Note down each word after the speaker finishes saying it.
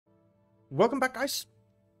Welcome back, guys.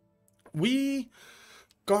 We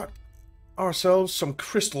got ourselves some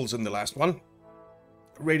crystals in the last one.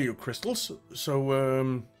 Radio crystals. So,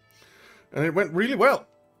 and it went really well.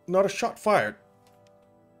 Not a shot fired.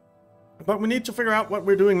 But we need to figure out what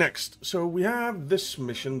we're doing next. So we have this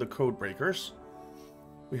mission, the Code Breakers.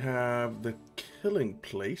 We have the Killing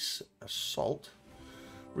Place, Assault.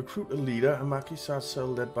 Recruit a leader. Amaki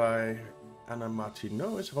Sarsel, led by Anna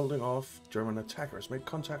Martino, is holding off German attackers. Make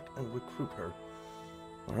contact and recruit her.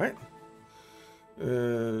 Alright.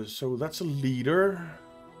 So that's a leader.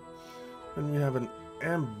 Then we have an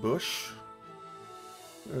ambush.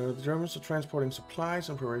 The Germans are transporting supplies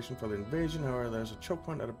in preparation for the invasion. However, there's a choke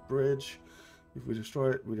point at a bridge. If we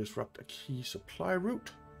destroy it, we disrupt a key supply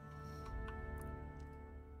route.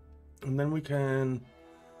 And then we can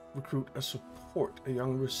recruit a support. A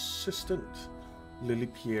young resistant Lily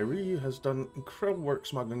Pieri has done incredible work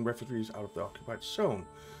smuggling refugees out of the occupied zone.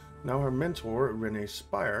 Now her mentor, Renee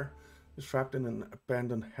Spire, is trapped in an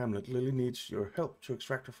abandoned hamlet. Lily needs your help to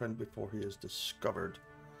extract her friend before he is discovered.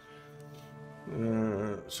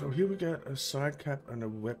 So here we get a side cap and a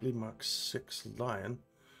Webley Mark 6 Lion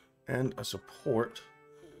and a support.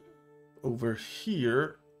 Over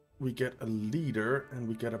here we get a leader and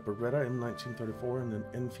we get a Beretta M1934 and an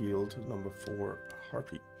Enfield number 4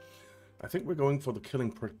 Harpy. I think we're going for the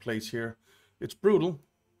Killing Place here. It's brutal,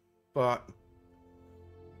 but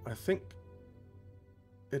I think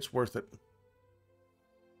it's worth it.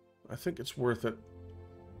 I think it's worth it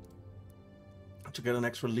to get an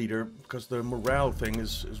extra leader because the morale thing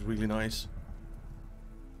is really nice.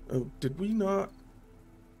 Oh, did we not?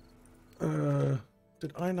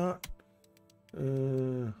 Did I not?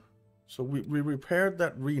 So we repaired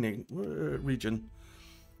that region,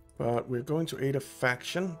 but we're going to aid a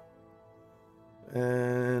faction.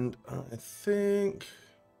 And I think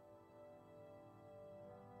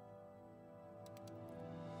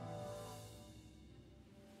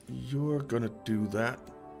you're gonna do that.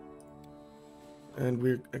 And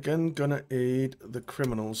we're again gonna aid the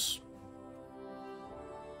criminals.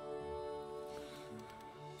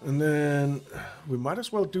 And then we might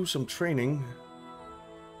as well do some training.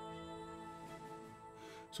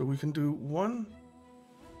 So we can do 1,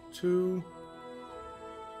 2...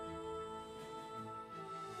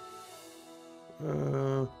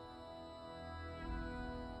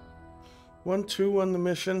 1, 2 on the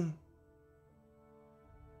mission.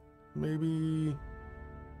 Maybe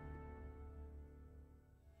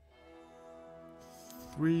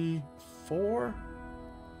 3, 4.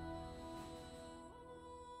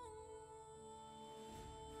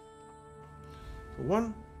 So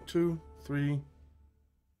 1, 2, 3,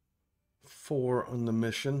 4 on the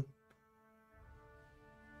mission.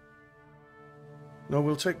 No,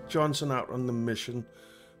 we'll take Johnson out on the mission,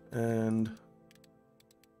 and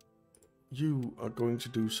you are going to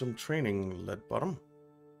do some training, Lead Bottom.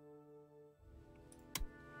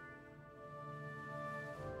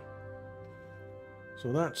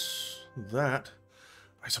 So that's that.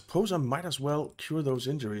 I suppose I might as well cure those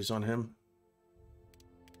injuries on him.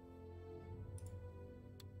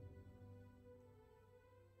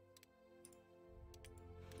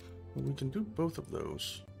 Well, we can do both of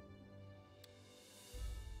those.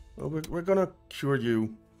 Well, we're gonna cure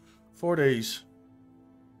you. 4 days.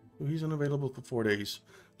 So he's unavailable for 4 days.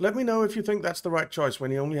 Let me know if you think that's the right choice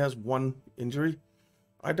when he only has 1 injury.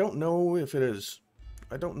 I don't know if it is.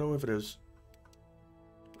 I don't know if it is.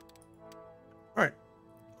 Alright.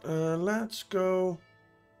 Let's go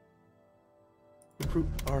recruit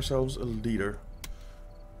ourselves a leader.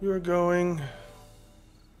 You're going,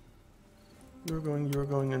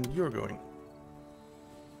 and you're going.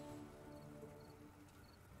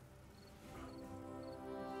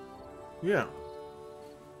 Yeah.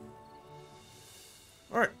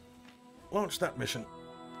 Alright. Launch that mission.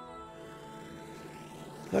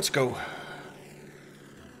 Let's go.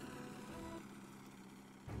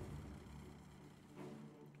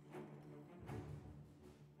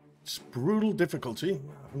 It's brutal difficulty.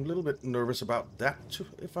 I'm a little bit nervous about that,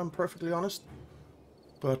 if I'm perfectly honest.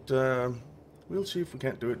 But we'll see if we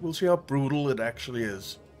can't do it. We'll see how brutal it actually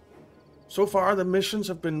is. So far, the missions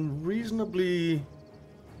have been reasonably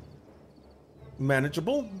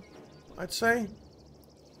manageable, I'd say.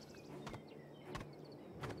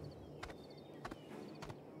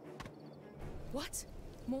 What?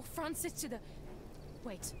 More Francis to the...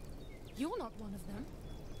 Wait, you're not one of them.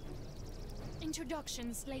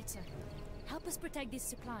 Introductions later. Help us protect these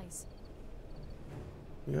supplies.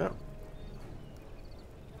 Yeah.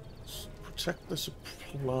 Protect the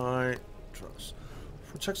supply trucks.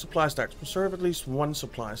 Protect supply stacks. Preserve at least 1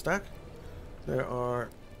 supply stack. There are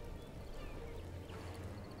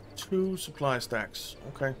 2 supply stacks.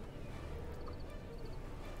 Okay.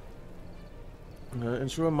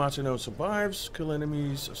 Ensure Martineau survives. Kill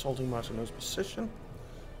enemies assaulting Martineau's position.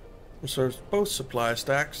 Reserves both supply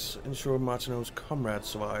stacks. Ensure Martineau's comrade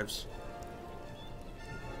survives.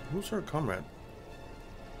 Who's her comrade?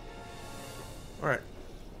 Alright.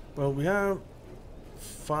 Well, we have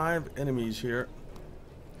 5 enemies here.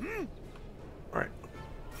 Alright.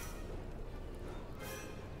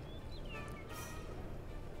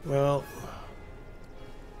 Well...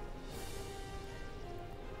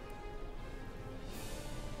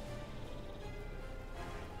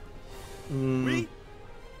 We?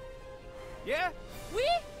 Yeah? We?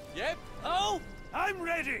 Yep. Oh, I'm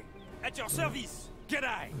ready. At your service. G'day.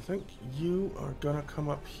 I think you are gonna come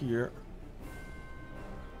up here.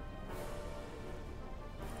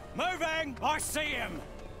 Moving. I see him.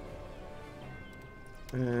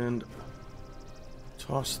 And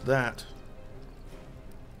toss that.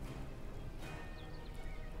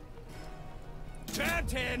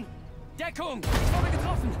 Champion. Deckung! Ich wurde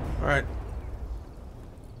getroffen! Alright.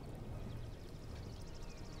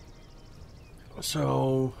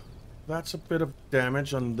 So that's a bit of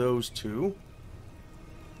damage on those 2.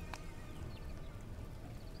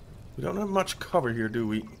 We don't have much cover here, do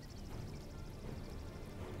we?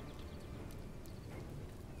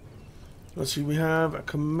 Let's see, we have a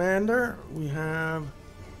commander, we have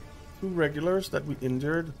 2 regulars that we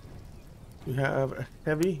injured, we have a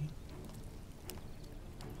heavy,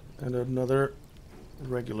 and another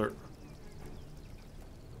regular.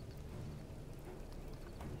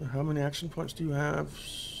 How many action points do you have?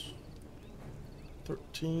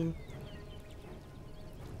 13.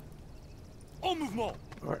 En mouvement.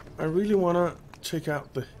 Alright, I really want to take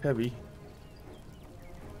out the heavy.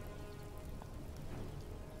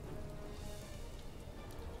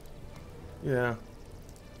 Yeah.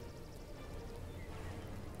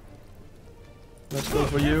 Let's go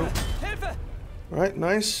for you. Hilfe! Alright,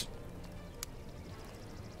 nice.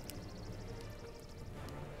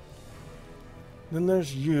 Then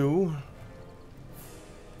there's you.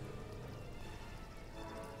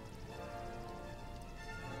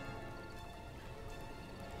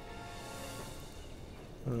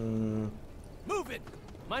 Move it.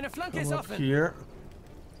 Meine Flanke Come ist up offen! here.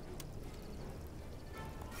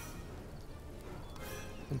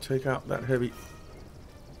 And take out that heavy.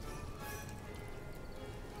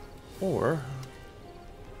 Or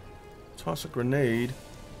toss a grenade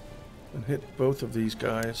and hit both of these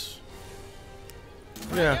guys.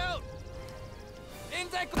 Yeah. In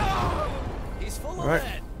Deckung. He's full of Alright.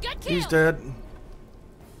 lead. Good He's kill. dead.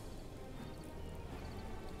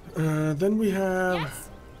 Then we have Yes.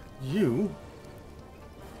 you.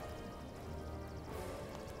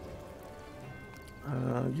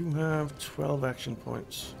 You have 12 action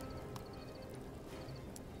points.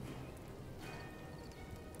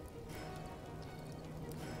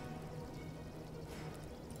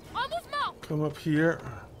 En mouvement. Come up here.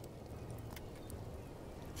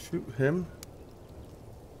 Shoot him.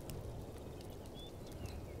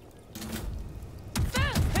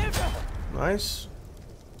 Nice.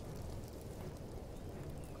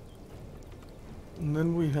 And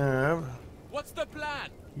then we have What's the plan?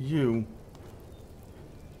 you.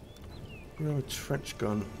 You have a trench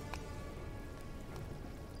gun.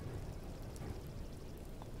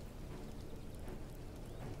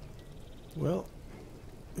 Well,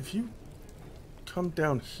 if you come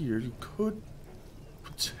down here, you could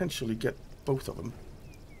potentially get both of them.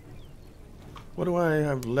 What do I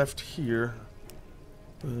have left here?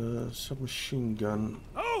 Submachine gun.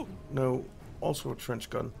 Oh! No, also a trench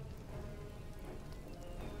gun.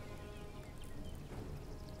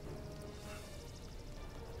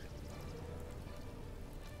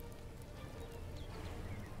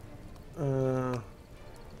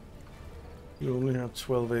 You only have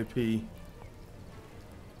 12 AP.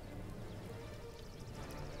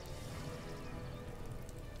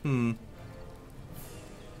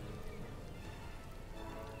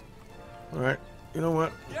 Alright, you know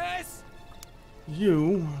what? Yes!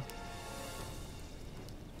 You...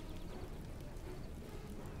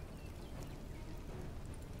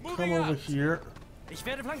 come Moving over out. here Ich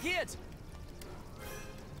werde flankiert!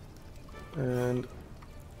 and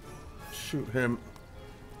shoot him.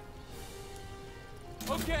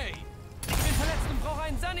 Okay. Ich bin verletzt und brauche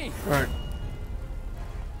einen Sunny! Alright.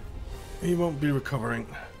 He won't be recovering.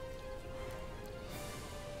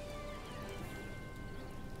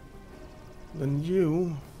 Then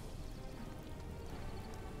you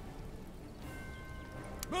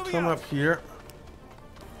Moving come out. up here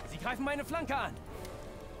Sie greifen meine Flanke an!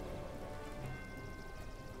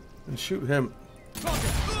 and shoot him.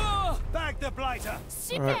 Oh! Bag the blighter.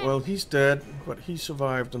 Super. Alright, well, he's dead, but he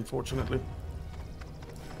survived, unfortunately.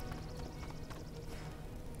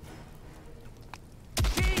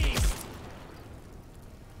 Beast.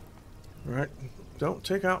 Alright, don't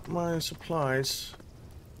take out my supplies.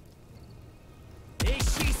 Ich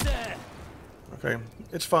schieße. Okay,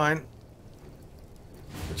 it's fine.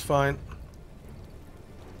 It's fine.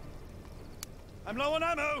 I'm low on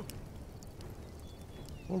ammo.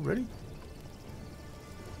 Already?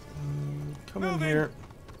 Come in Moving. here.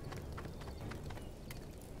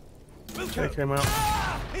 Wilco. Take him out.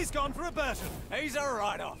 Ah, he's gone for a Burton. He's a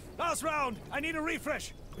write-off. Last round. I need a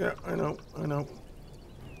refresh. Yeah, I know, I know.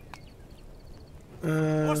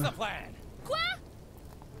 What's the plan? Quoi?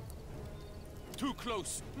 Too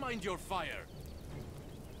close. Mind your fire.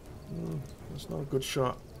 That's not a good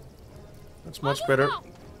shot. That's much better.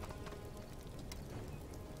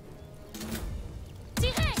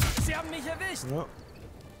 Direct. Sie haben mich erwischt. Well,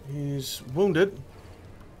 he's wounded,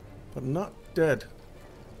 but not dead.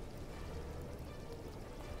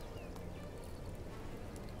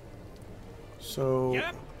 So,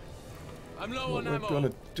 Yep. I'm low what on we're ammo.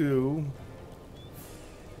 gonna do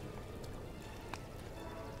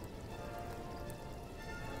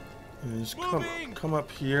is Moving. come up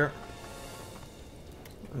here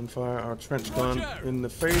and fire our trench gun Roger. in the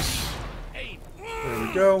face. Aim. There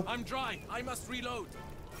we go. I'm dry. I must reload.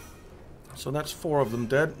 So that's 4 of them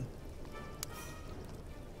dead.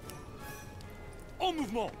 En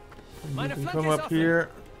mouvement. And you Meine can Flanke come ist up offen. here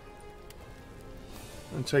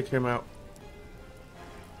and take him out.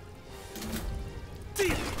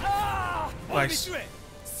 Ah! Nice.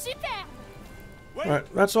 Super. Wait.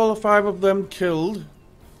 Alright, that's all the 5 of them killed.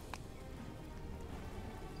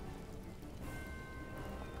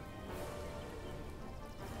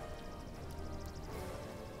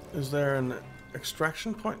 Is there an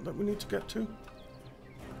extraction point that we need to get to?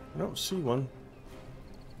 I don't see one.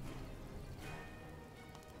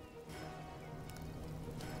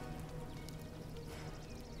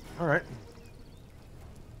 Alright.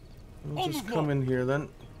 We'll just come in here then.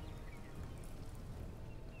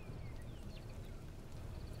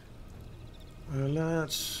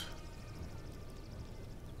 Let's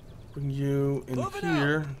bring you in Move it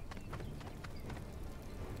here.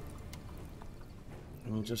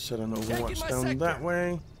 And we'll just set an overwatch my down sector. that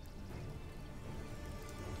way.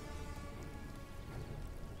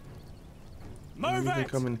 And Move you can it.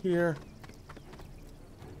 come in here.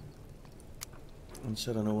 And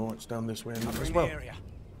set an overwatch down this way as Covering well. the area.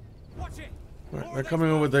 Watch it. Right, More they're of coming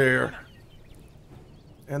those over guys. there.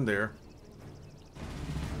 And there.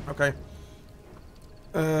 Okay.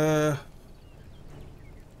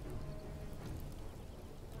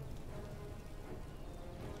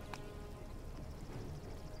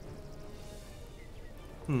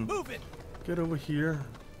 Move it. Get over here.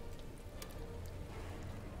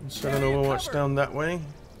 And set an Area overwatch cover. down that way.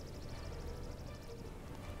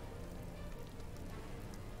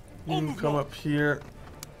 You En can come mouvement. up here.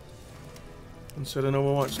 And set an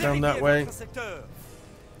overwatch down Vérifiez that way. votre secteur.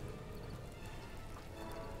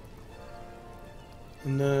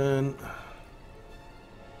 And then...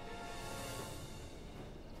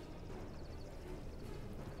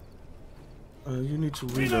 you need to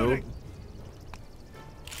reload. Reloading.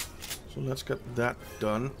 So let's get that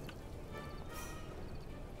done.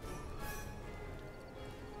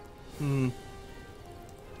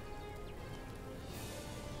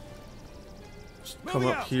 Just come Moving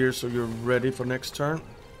up out. here so you're ready for next turn.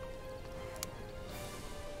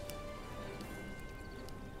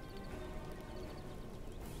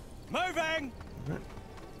 Moving.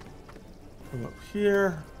 Come up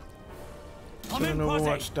here. I'm Set in an posse.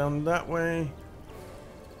 overwatch down that way.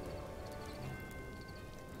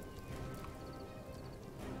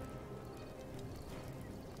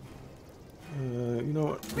 You know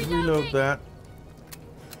what? Reload Reloading. that.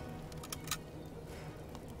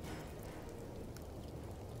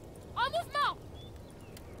 En mouvement.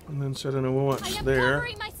 And then set an I overwatch am there.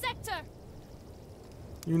 covering my sector.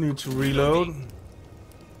 You need to reload.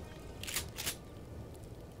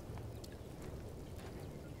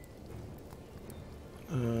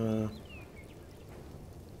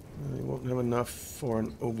 You won't have enough for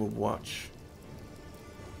an overwatch.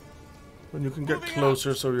 But you can get Moving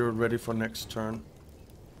closer so you're ready for next turn.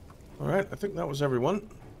 Alright, I think that was everyone.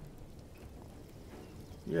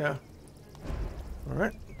 Yeah.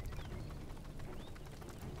 Alright.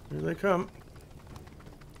 Here they come.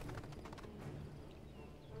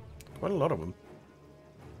 Quite a lot of them.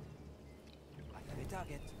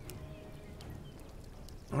 Target.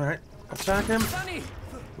 Alright, attack him. Sunny.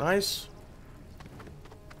 Nice.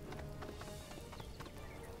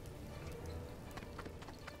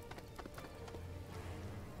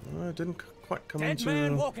 I didn't quite come Dead man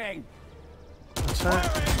into walking.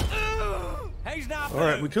 attack. He's not.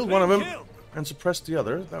 Alright, we killed one of them and suppressed the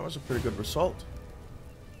other. That was a pretty good result.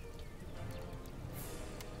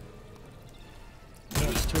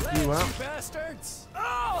 Let's take you out. Bastards!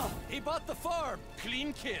 Oh, he bought the farm.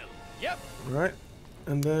 Clean kill. Yep. Right.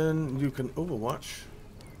 And then you can overwatch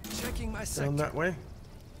Checking my down sector. that way.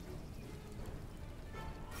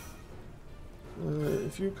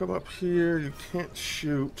 If you come up here, you can't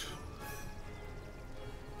shoot.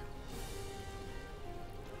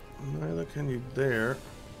 Neither can you there.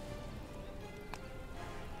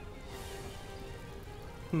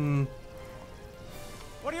 What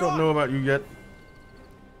do you Don't want? know about you yet.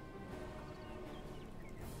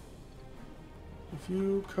 If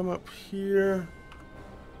you come up here,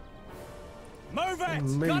 Move it!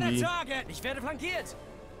 maybe Got a target! Ich werde flankiert!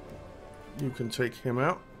 you can take him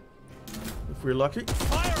out. If we're lucky.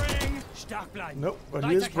 Firing! Stark bleiben! Nope, but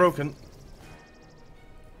he is Weiterkämpfen. broken.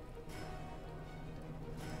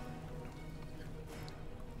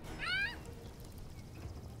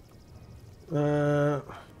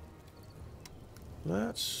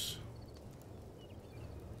 Let's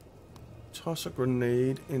toss a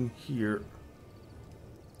grenade in here.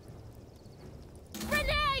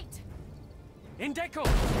 Grenade! In Deckung!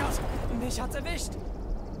 Gott, mich hat's erwischt!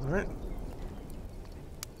 Alright.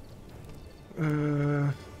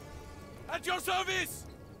 At your service!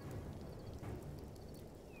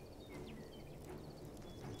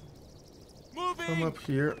 Moving! Come up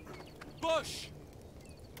here Bush!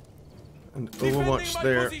 and Defending overwatch my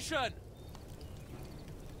there. position!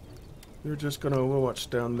 You're just gonna overwatch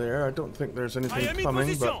down there. I don't think there's I anything am in coming,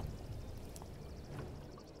 position!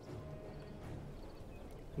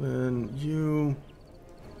 but then you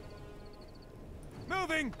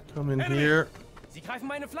Moving! come in Enemy. here. Sie greifen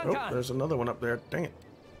meine Flanke Oh, an! there's another one up there. Dang it.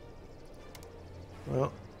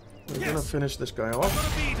 Well, we're Yes. gonna finish this guy Got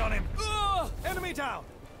off. a bead on him! Enemy down!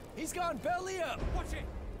 He's gone belly up! Watch it!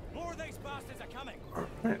 More of these bastards are coming!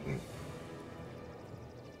 Alright.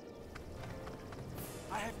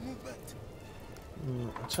 I have movement!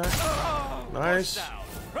 Attack. Oh, Nice. down.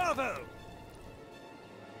 Bravo!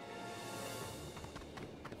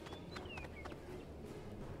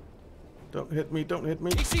 Don't hit me, don't hit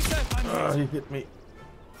me. Ich schieße! Ah, he hit me.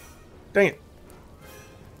 Dang it.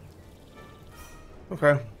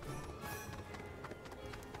 Okay.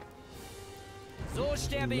 So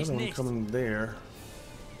sterbe ich Another one nicht! coming there.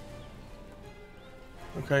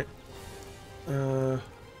 Okay.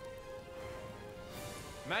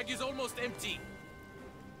 Mag is almost empty.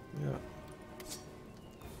 Yeah.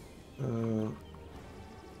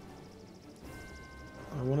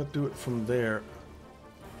 I want to do it from there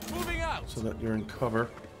Moving out! so that you're in cover.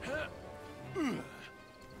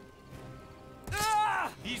 Ah!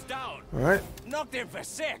 He's down! Alright. Knocked him for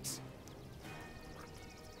 6!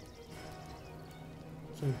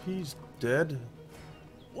 So he's dead.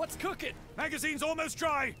 What's cooking? Magazine's almost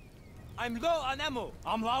dry! I'm low on ammo!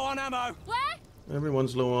 I'm low on ammo! Where?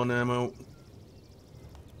 Everyone's low on ammo.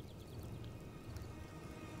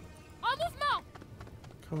 En mouvement!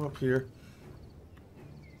 Come up here.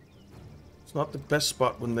 It's not the best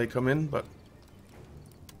spot when they come in, but...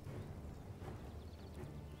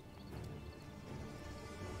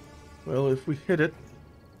 Well, if we hit it,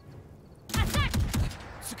 Attack!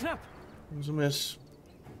 Zu knapp! it was a miss.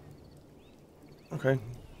 Okay,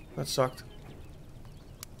 that sucked.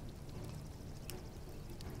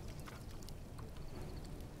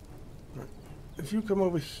 Right. If you come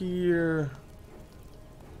over here,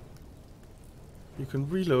 you can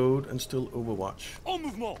reload and still overwatch. En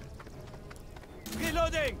mouvement!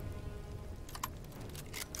 Reloading!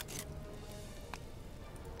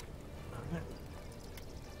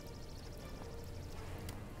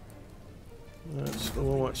 Let's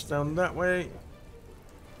overwatch down that way.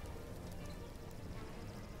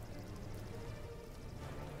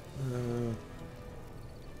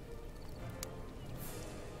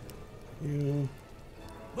 You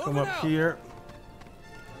come Moving up out. here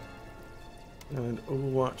and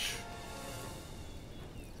overwatch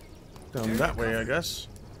down that way, I guess.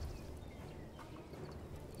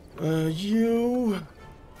 You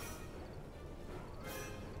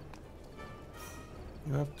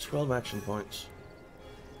have 12 action points.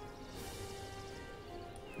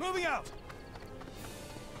 Moving out!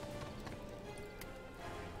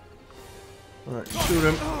 Alright, shoot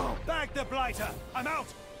him. Oh, back the blighter! I'm out!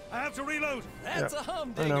 I have to reload! That's Yeah, a I know.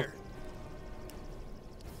 humdinger!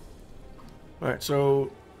 Alright,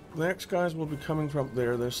 so the next guys will be coming from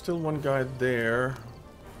there. There's still one guy there.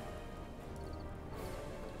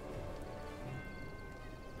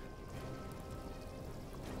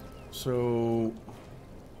 So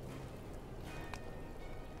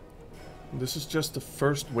This is just the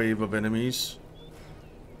first wave of enemies.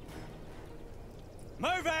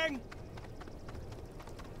 Moving!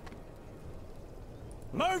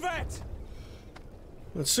 Move it!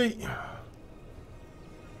 Let's see. A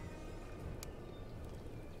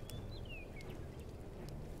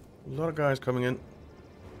lot of guys coming in.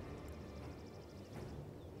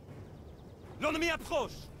 L'ennemi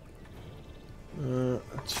approche!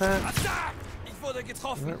 Attack. Attaque! Il faut de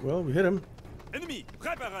getroffen! Alright, well, we hit him. Ennemi,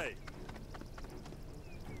 préparé!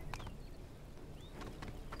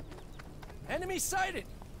 Enemy sighted!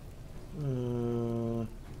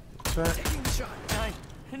 Attack. Taking the shot.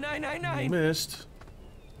 9. Missed.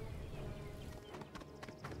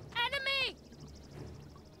 Enemy!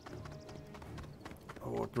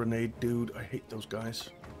 Oh, a grenade dude. I hate those guys.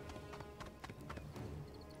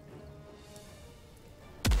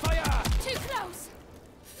 Fire! Too close!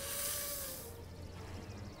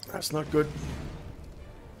 That's not good.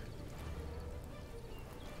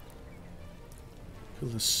 Kill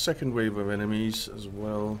the second wave of enemies as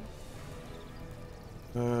well.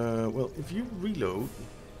 Well, if you reload,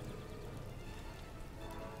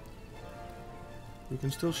 you can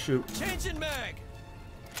still shoot. Changing mag!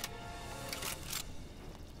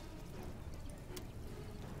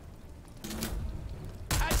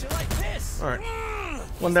 How'd you like this? Alright.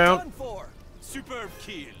 One down. Done for. Superb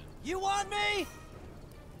kill! You want me?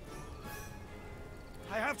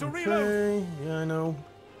 I have to reload! Okay, yeah, I know.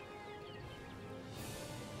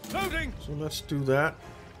 Loading! So let's do that.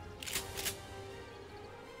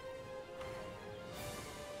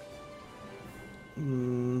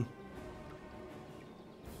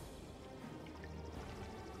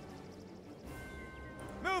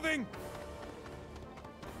 Moving!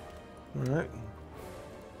 Alright.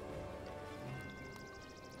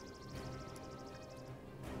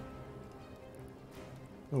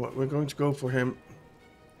 You know what, we're going to go for him.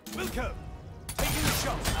 Wilco! Taking the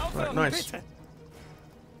shot! Alright, nice.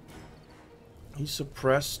 He's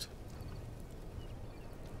suppressed.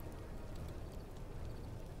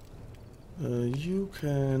 You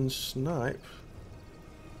can snipe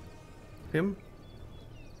him.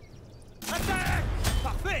 Attaque!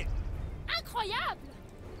 Parfait! Incroyable!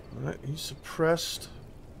 Alright, he's suppressed.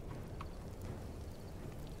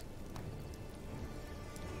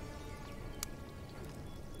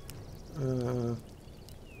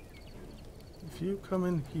 If you come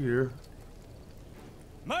in here,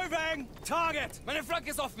 Moving! Target! Meine Flanke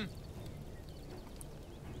ist offen.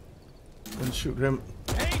 and shoot him.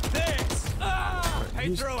 Take this! Ah!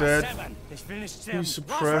 He's Pedro dead. 7. Ich will nicht sterben. He's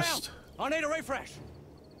suppressed. Last round. I need a refresh.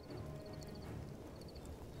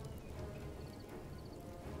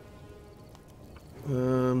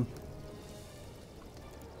 I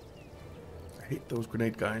hate those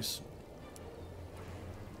grenade guys.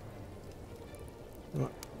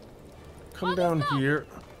 Come down here,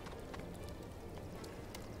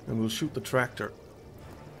 and we'll shoot the tractor.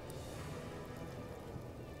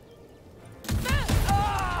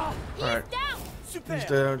 Ah! He's Alright. down! Super! He's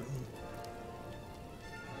dead.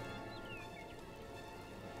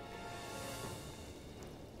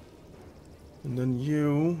 And then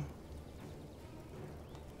you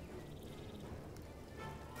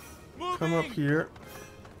come up here.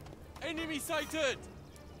 Enemy sighted!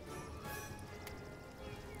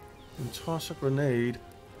 And toss a grenade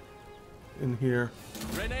in here.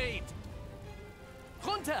 Grenade!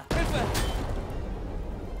 Runter! Hilfe!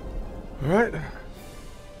 Alright.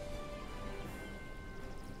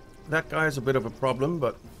 That guy's a bit of a problem,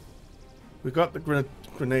 but we got the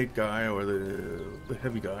grenade guy, or the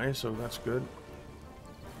heavy guy, so that's good.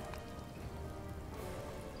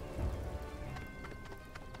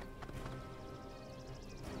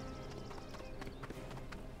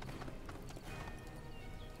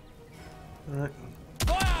 Alright.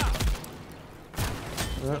 Fire!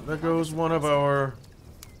 There goes one of our...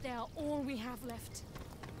 They are all we have left.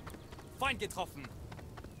 Feind getroffen.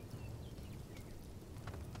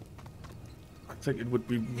 I think it would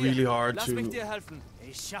be really hard Lass mich to... dir helfen.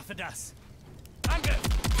 Ich schaffe das. Angriff!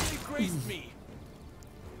 You grazed me.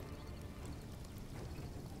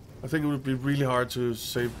 I think it would be really hard to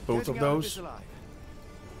save both of Getting out those. this alive.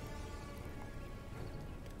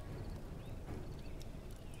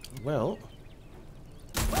 Well,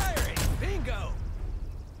 Firing! Bingo!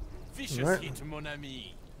 Vicious Right. hit, mon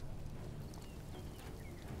ami.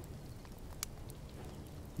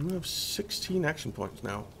 you have 16 action points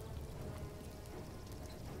now.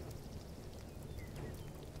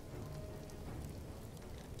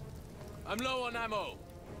 I'm low on ammo.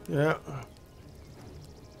 Yeah.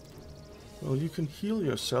 Well, you can heal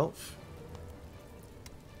yourself.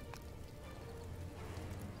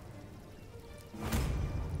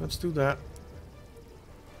 Let's do that.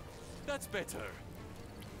 That's better.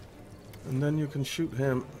 And then you can shoot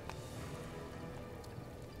him.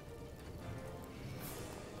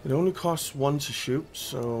 It only costs 1 to shoot,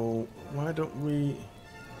 so why don't we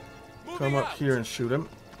come up here and shoot him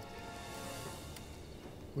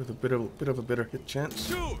with a bit of a better hit chance.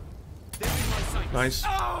 Sure. They're in my sights. Nice.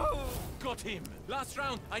 Oh! Got him. Last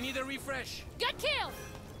round. I need a refresh. Good kill!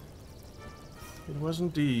 It was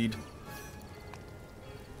indeed.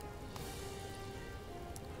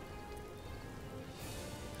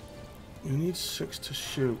 You need 6 to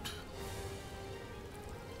shoot.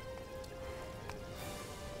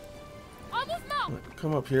 Au mouvement! Right,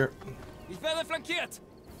 come up here. Ich werde flankiert.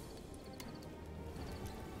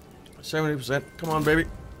 70%. Come on, baby.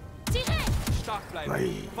 Tirez! Stark bleiben.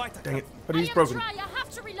 Aye, Weiter. dang it. But I he's am broken. try, I have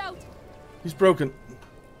to reload. He's broken.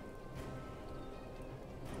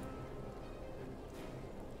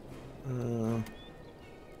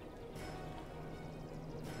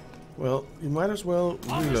 Well, you might as well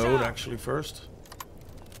reload actually first.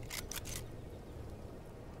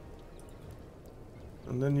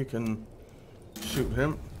 And then you can shoot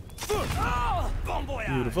him. Bon voyage.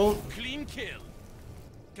 Beautiful. Clean kill.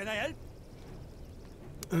 Can I help?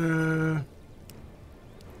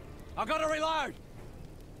 I gotta reload.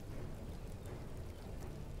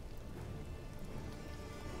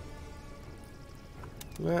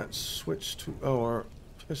 Let's switch to our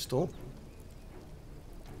pistol.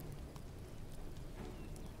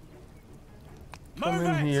 Come Move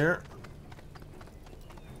in it. here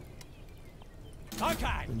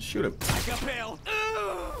Okay. and shoot him. Take a pill.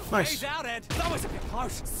 Nice. He's out, Ed. That was a bit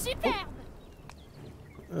close. Superbe!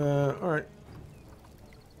 Alright.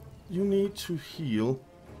 You need to heal.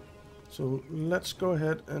 So let's go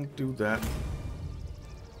ahead and do that.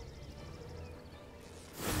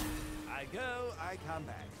 I go, I come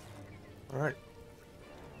back. Alright.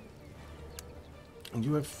 And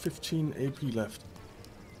you have 15 AP left.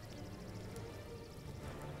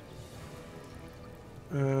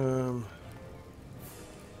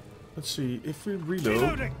 Let's see, if we reload,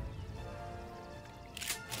 Reloading.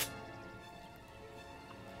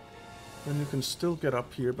 then you can still get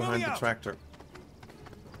up here behind Moving the out. tractor.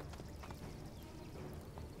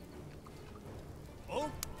 Oh,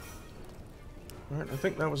 Alright, I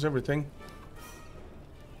think that was everything.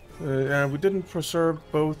 Yeah, we didn't preserve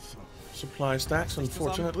both supply stacks,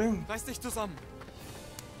 unfortunately. Reiß dich zusammen.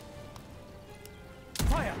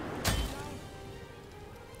 fire.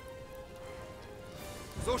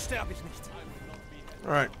 So sterbe ich nicht.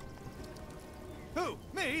 Alright, Who?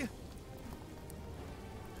 Me?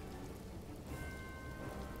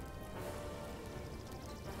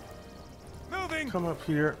 Moving. come up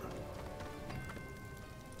here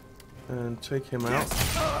and take him out.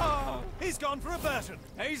 Yes. Oh, he's gone for a Burton.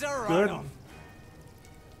 He's a Good. write-off.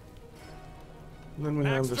 And then we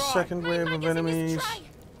have the Max second My wave of magazine enemies. is dry.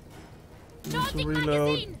 Need to Charging reload.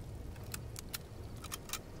 magazine.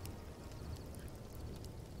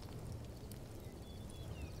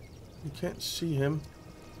 You can't see him.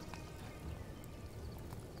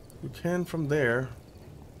 You can from there.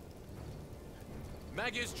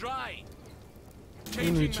 Mag is dry. You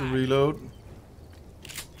Changing need to mag. reload.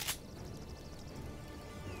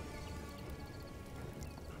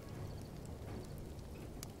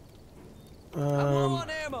 I'm low on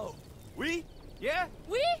ammo. We? Yeah?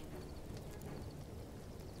 Oui?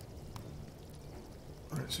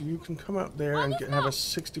 Alright, so you can come out there and have a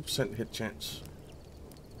 60% hit chance.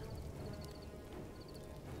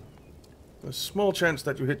 A small chance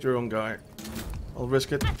that you hit your own guy. I'll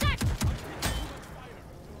risk it. Attack!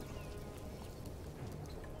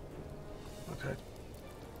 Okay.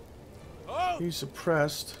 Oh, He's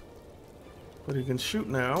suppressed, but he can shoot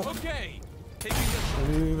now. okay. Taking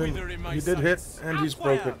And the breather in even my he did hit, sights. and he's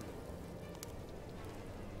Fire. broken.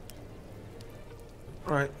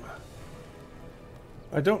 Right.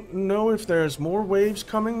 I don't know if there's more waves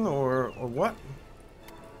coming or what.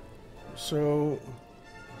 So,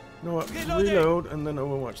 you know what? Reloading. Reload and then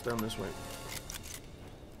Overwatch down this way.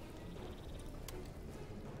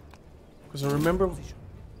 Because I remember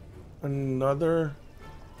another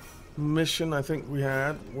mission I think we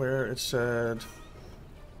had where it said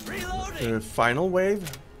Reloading. the final wave.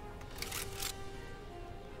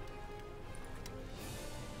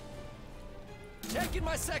 Taking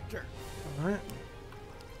my sector. Alright.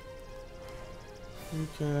 You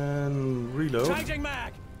can reload. Changing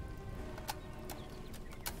mag.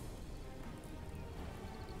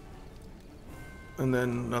 And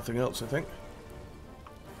then nothing else, I think.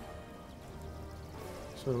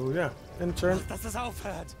 So, yeah. In turn. Dass es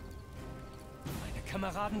aufhört. Meine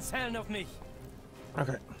Kameraden zählen auf mich.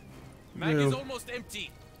 Okay. Mag Yeah. is almost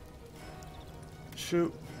empty.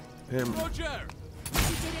 shoot him. Roger! You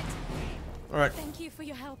did it. Alright. Thank you for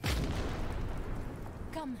your help.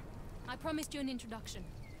 Come. I promised you an introduction.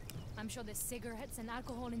 I'm sure there's cigarettes and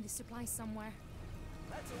alcohol in the supply somewhere.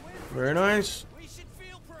 That's a win. Very nice. We should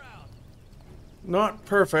feel proud. Not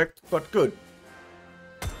perfect, but good.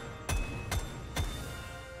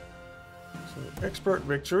 So, expert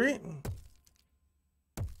victory.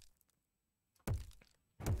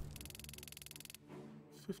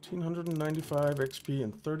 $1,595 XP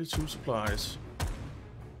and 32 supplies.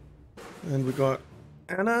 And we got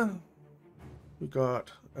Anna. We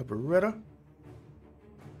got a Beretta.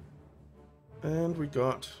 And we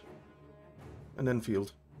got an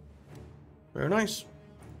Enfield. Very nice.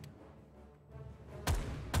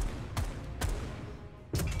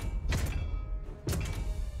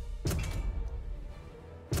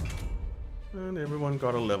 And everyone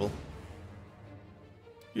got a level.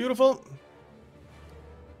 Beautiful.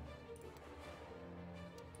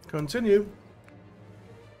 Continue.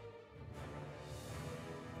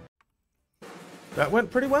 That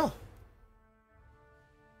went pretty well.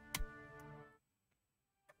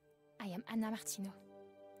 I am Anna Martino,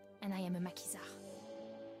 and I am a maquisard.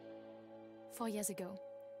 4 years ago,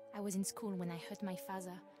 I was in school when I heard my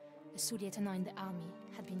father, a sous-lieutenant in the army,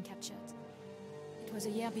 had been captured. It was a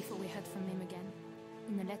year before we heard from him again,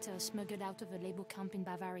 in a letter smuggled out of a labor camp in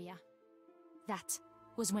Bavaria. That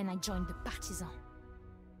was when I joined the Partisans.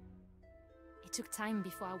 It took time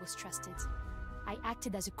before I was trusted. I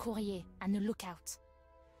acted as a courrier and a lookout.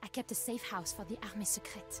 I kept a safe house for the Armée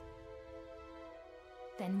Secrète.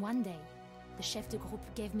 Then one day, the chef de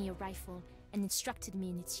groupe gave me a rifle and instructed me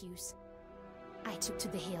in its use. I took to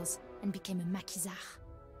the hills and became a maquisard.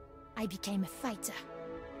 I became a fighter.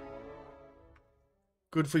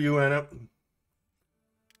 Good for you, Anna.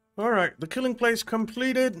 Alright, the killing place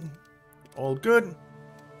completed. All good.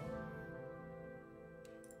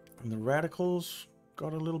 And the radicals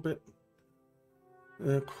got a little bit...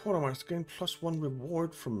 quartermasters gain +1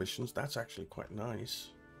 reward from missions. That's actually quite nice.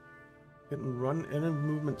 Hit and run enemy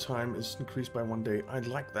movement time is increased by 1 day. I'd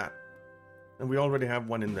like that. And we already have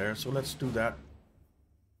one in there, so let's do that.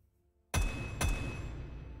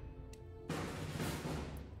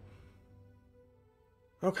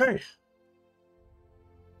 Okay.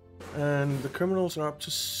 And the criminals are up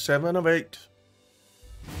to 7 of 8.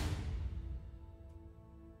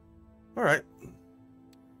 Alright.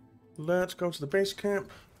 Let's go to the base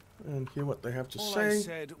camp and hear what they have to All say. I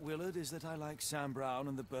said, Willard, is that I like Sam Brown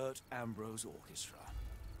and the Burt Ambrose Orchestra.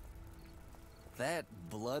 That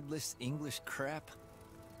bloodless English crap?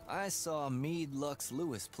 I saw Meade Lux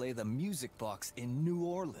Lewis play the music box in New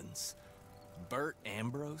Orleans. Burt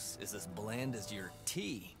Ambrose is as bland as your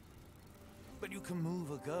tea. But you can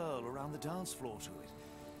move a girl around the dance floor to it.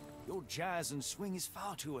 Your jazz and swing is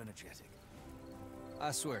far too energetic.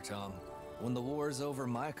 I swear, Tom, when the war's over,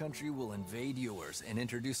 my country will invade yours and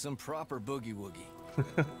introduce some proper boogie-woogie.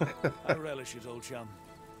 I relish it, old chum.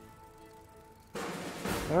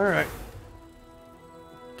 Alright.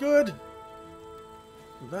 Good.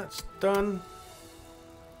 That's done.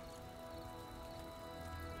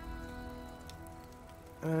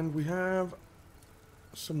 And we have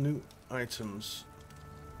some new items.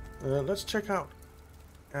 Let's check out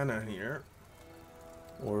Anna here.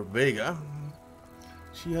 Or Vega.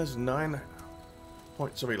 She has 9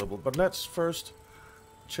 points available. But let's first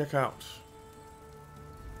check out.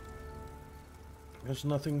 There's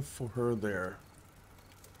nothing for her there.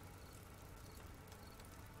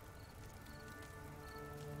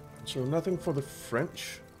 So nothing for the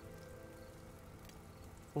French.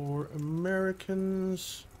 For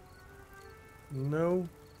Americans, no.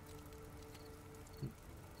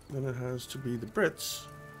 Then it has to be the Brits.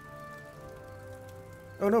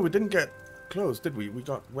 Oh no, we didn't get clothes, did we? We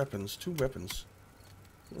got weapons, 2 weapons.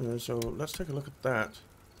 So let's take a look at that.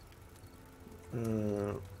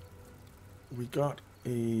 We got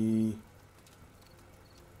a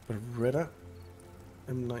Beretta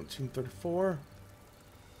M1934.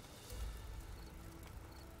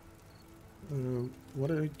 What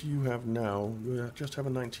do you have now? You just have a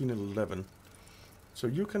 1911. So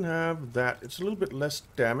you can have that. It's a little bit less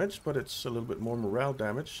damage, but it's a little bit more morale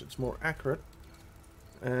damage. It's more accurate.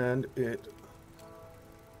 And it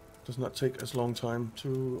does not take as long time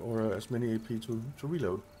to, or as many AP to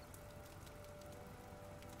reload.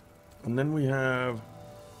 And then we have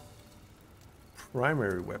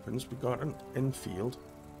primary weapons. We got an Enfield.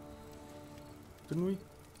 Didn't we?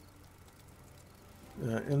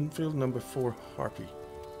 Enfield number 4 Harpy.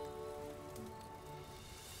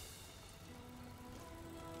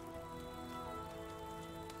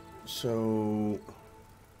 So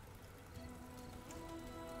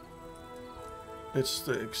It's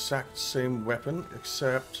the exact same weapon,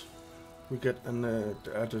 except we get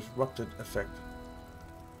a disrupted effect.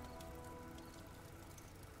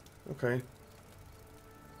 Okay.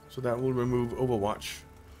 So that will remove Overwatch.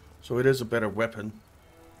 So it is a better weapon.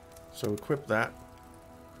 So equip that.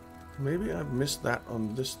 Maybe I've missed that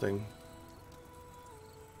on this thing.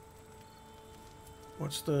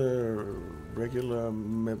 What's the regular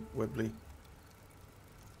Webley?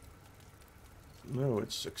 No,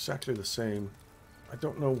 it's exactly the same. I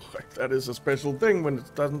don't know why that is a special thing when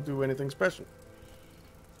it doesn't do anything special.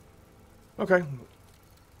 Okay.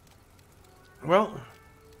 Well,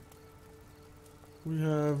 we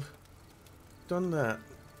have done that.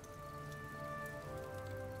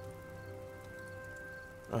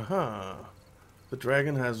 Aha. The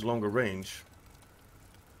dragon has longer range.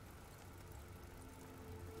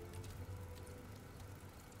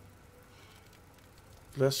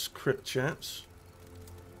 Less crit chance.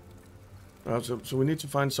 So we need to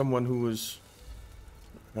find someone who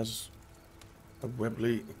has a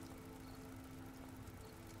Webley.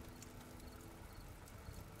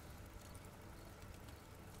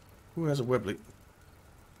 Who has a Webley?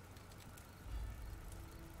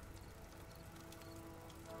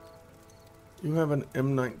 You have an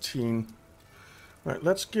M19. Right,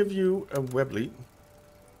 let's give you a Webley.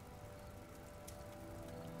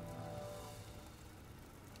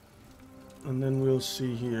 And then we'll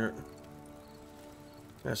see here.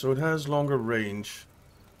 Yeah, so it has longer range.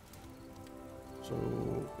 So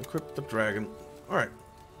equip the dragon. Alright.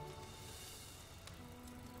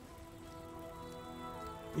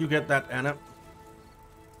 You get that, Anna.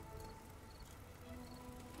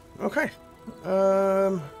 Okay.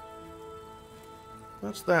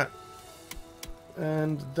 That's that.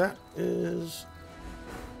 And that is,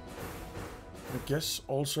 I guess,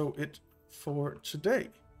 also it for today.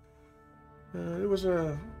 It was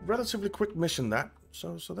a relatively quick mission, that.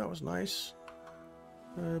 So that was nice.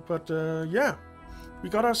 But yeah, we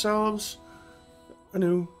got ourselves a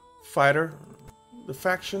new fighter. The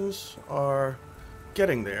factions are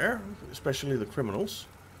getting there, especially the criminals.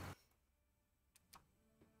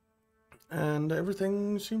 And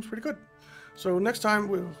everything seems pretty good. So next time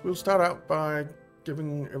we'll start out by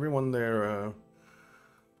giving everyone their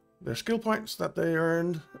skill points that they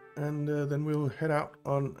earned, and then we'll head out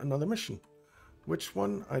on another mission. Which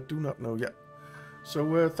one, I do not know yet.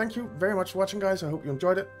 So thank you very much for watching, guys. I hope you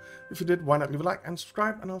enjoyed it. If you did, why not leave a like and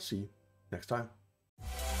subscribe, and I'll see you next time.